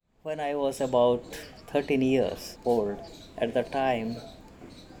When I was about 13 years old, at the time,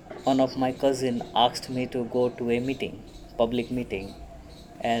 one of my cousin asked me to go to a meeting, public meeting,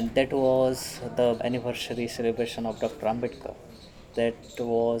 and that was the anniversary celebration of Dr. Ambedkar. That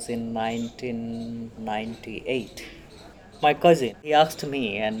was in 1998. My cousin, he asked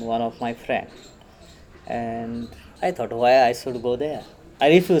me and one of my friends, and I thought why I should go there. I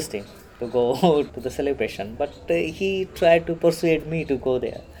refused him to go to the celebration, but he tried to persuade me to go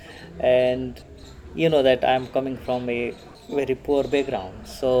there. And you know that I'm coming from a very poor background,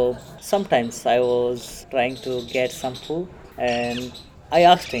 so sometimes I was trying to get some food, and I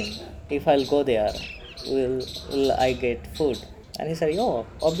asked him if I'll go there, will I get food? And he said, "Oh,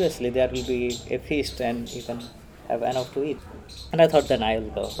 obviously there will be a feast, and you can have enough to eat." And I thought then I'll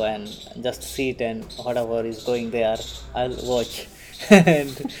go and just sit and whatever is going there, I'll watch.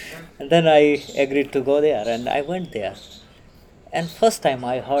 And then I agreed to go there and I went there. And first time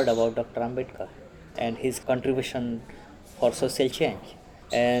I heard about Dr. Ambedkar and his contribution for social change.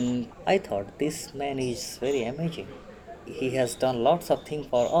 And I thought this man is very amazing. He has done lots of things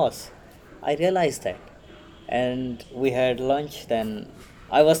for us. I realized that. And we had lunch then.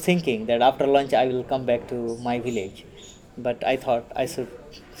 I was thinking that after lunch I will come back to my village. But I thought I should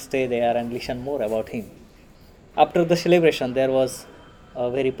stay there and listen more about him. After the celebration, there was a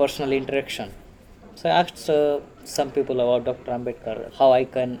very personal interaction. So I asked some people about Dr. Ambedkar, how I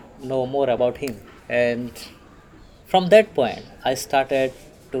can know more about him. And from that point, I started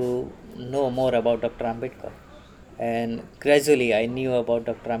to know more about Dr. Ambedkar. And gradually, I knew about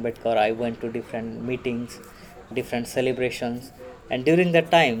Dr. Ambedkar. I went to different meetings, different celebrations. And during that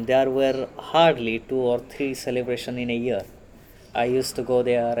time, there were hardly two or three celebrations in a year. I used to go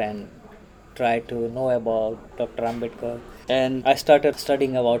there and try to know about Dr. Ambedkar, and I started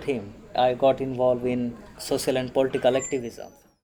studying about him. I got involved in social and political activism.